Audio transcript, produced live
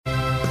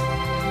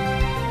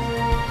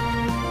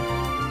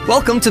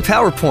Welcome to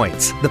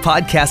PowerPoints, the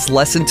podcast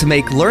lesson to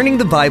make learning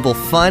the Bible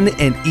fun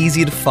and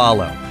easy to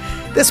follow.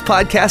 This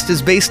podcast is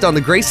based on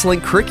the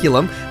GraceLink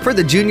curriculum for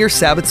the Junior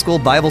Sabbath School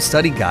Bible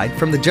Study Guide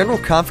from the General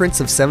Conference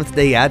of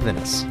Seventh-day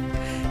Adventists.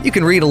 You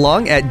can read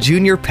along at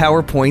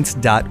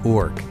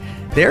juniorpowerpoints.org.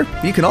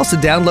 There, you can also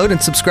download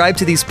and subscribe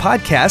to these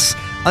podcasts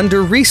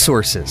under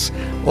Resources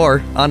or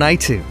on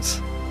iTunes.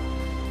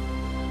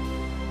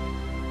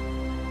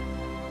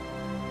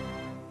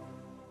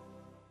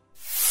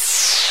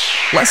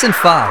 Lesson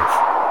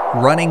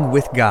 5, Running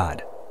with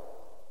God.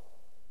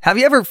 Have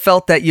you ever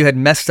felt that you had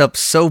messed up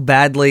so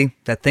badly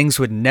that things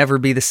would never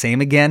be the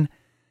same again?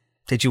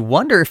 Did you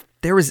wonder if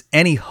there was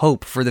any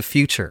hope for the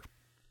future?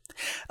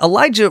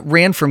 Elijah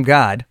ran from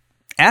God,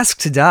 asked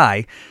to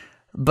die,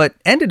 but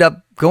ended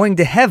up going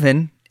to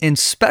heaven in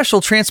special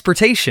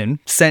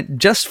transportation sent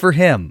just for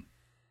him.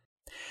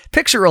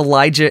 Picture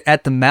Elijah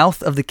at the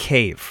mouth of the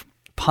cave,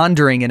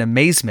 pondering in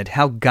amazement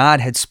how God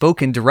had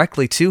spoken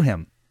directly to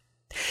him.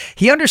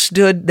 He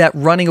understood that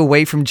running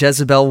away from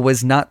Jezebel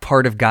was not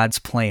part of God's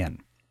plan.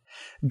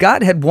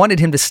 God had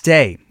wanted him to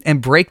stay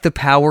and break the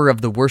power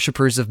of the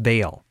worshippers of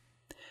Baal.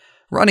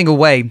 Running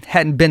away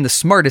hadn't been the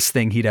smartest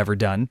thing he'd ever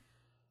done.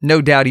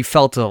 No doubt he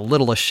felt a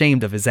little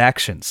ashamed of his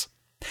actions.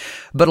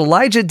 But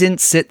Elijah didn't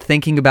sit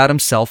thinking about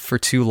himself for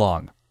too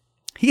long.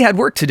 He had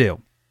work to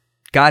do.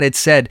 God had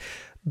said,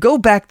 "Go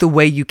back the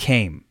way you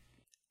came."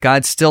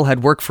 God still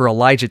had work for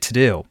Elijah to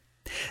do.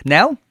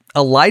 Now,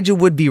 Elijah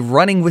would be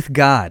running with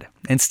God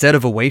instead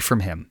of away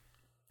from him.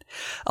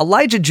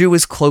 Elijah drew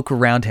his cloak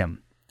around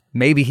him.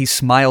 Maybe he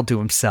smiled to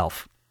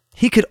himself.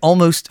 He could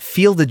almost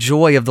feel the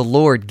joy of the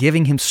Lord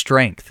giving him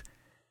strength.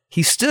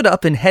 He stood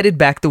up and headed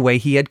back the way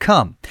he had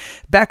come,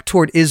 back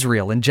toward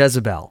Israel and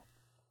Jezebel.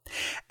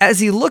 As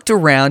he looked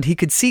around, he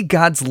could see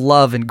God's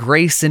love and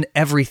grace in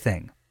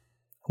everything.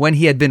 When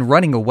he had been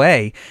running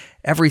away,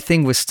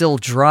 everything was still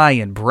dry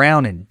and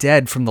brown and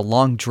dead from the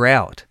long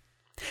drought.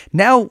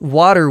 Now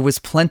water was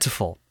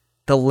plentiful.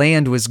 The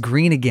land was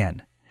green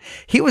again.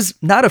 He was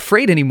not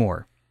afraid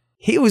anymore.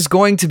 He was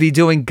going to be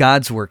doing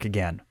God's work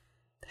again.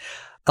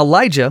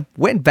 Elijah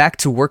went back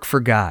to work for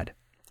God.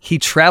 He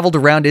traveled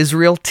around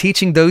Israel,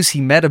 teaching those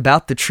he met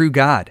about the true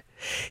God.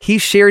 He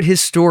shared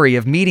his story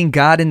of meeting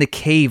God in the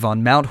cave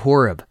on Mount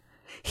Horeb.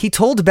 He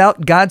told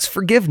about God's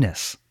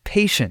forgiveness,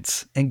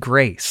 patience, and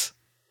grace.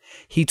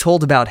 He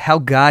told about how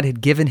God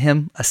had given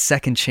him a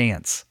second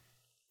chance.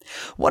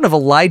 One of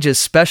Elijah's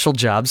special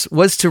jobs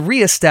was to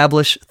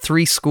reestablish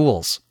 3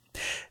 schools.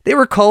 They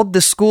were called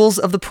the Schools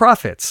of the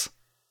Prophets.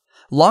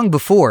 Long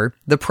before,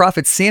 the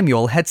prophet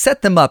Samuel had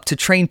set them up to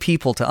train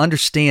people to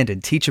understand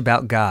and teach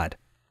about God.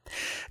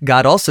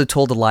 God also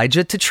told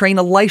Elijah to train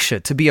Elisha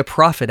to be a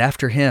prophet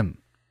after him.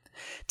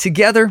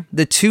 Together,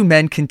 the 2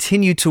 men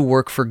continued to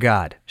work for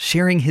God,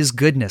 sharing his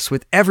goodness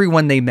with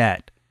everyone they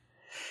met.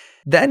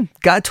 Then,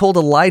 God told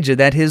Elijah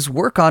that his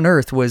work on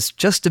earth was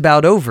just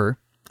about over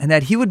and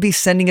that he would be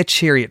sending a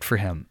chariot for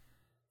him.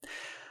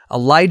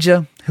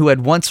 Elijah, who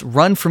had once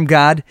run from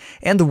God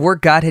and the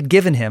work God had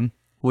given him,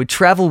 would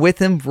travel with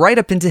him right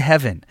up into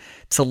heaven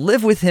to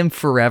live with him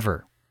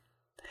forever.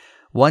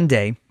 One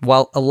day,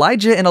 while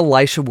Elijah and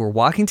Elisha were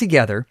walking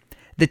together,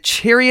 the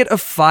chariot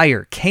of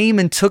fire came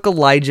and took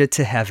Elijah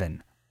to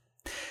heaven.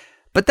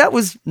 But that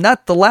was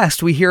not the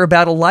last we hear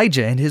about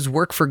Elijah and his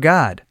work for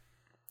God.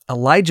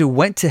 Elijah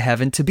went to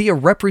heaven to be a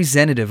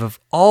representative of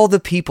all the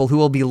people who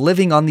will be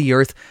living on the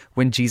earth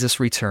when Jesus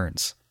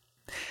returns.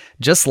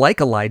 Just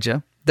like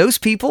Elijah, those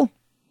people,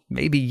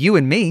 maybe you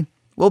and me,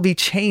 will be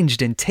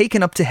changed and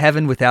taken up to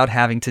heaven without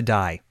having to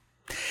die.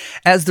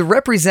 As the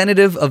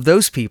representative of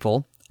those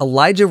people,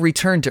 Elijah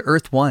returned to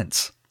earth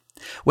once.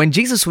 When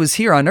Jesus was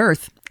here on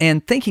earth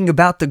and thinking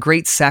about the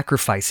great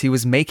sacrifice he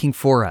was making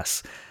for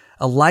us,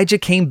 Elijah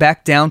came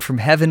back down from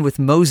heaven with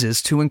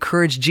Moses to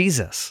encourage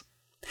Jesus.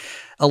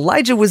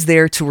 Elijah was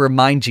there to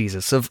remind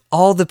Jesus of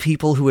all the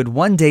people who would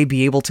one day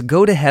be able to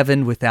go to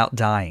heaven without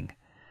dying.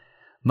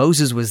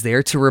 Moses was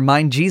there to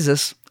remind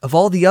Jesus of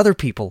all the other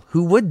people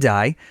who would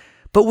die,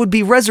 but would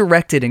be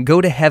resurrected and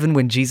go to heaven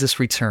when Jesus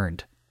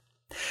returned.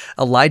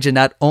 Elijah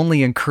not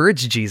only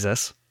encouraged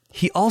Jesus,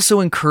 he also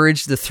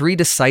encouraged the 3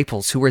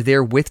 disciples who were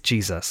there with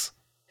Jesus.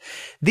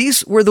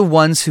 These were the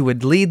ones who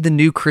would lead the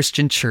new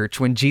Christian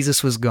church when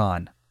Jesus was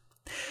gone.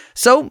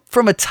 So,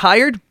 from a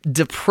tired,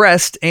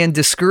 depressed, and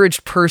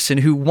discouraged person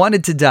who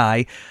wanted to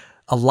die,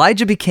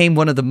 Elijah became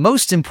one of the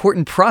most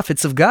important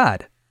prophets of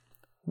God.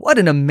 What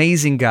an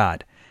amazing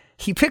God.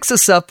 He picks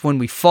us up when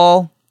we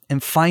fall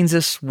and finds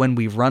us when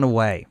we run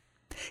away.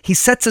 He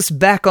sets us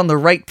back on the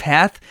right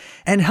path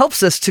and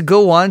helps us to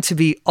go on to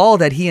be all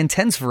that he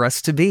intends for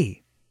us to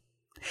be.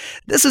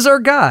 This is our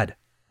God.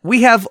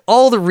 We have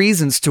all the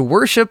reasons to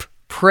worship,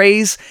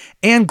 praise,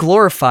 and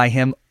glorify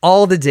him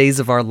all the days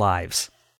of our lives.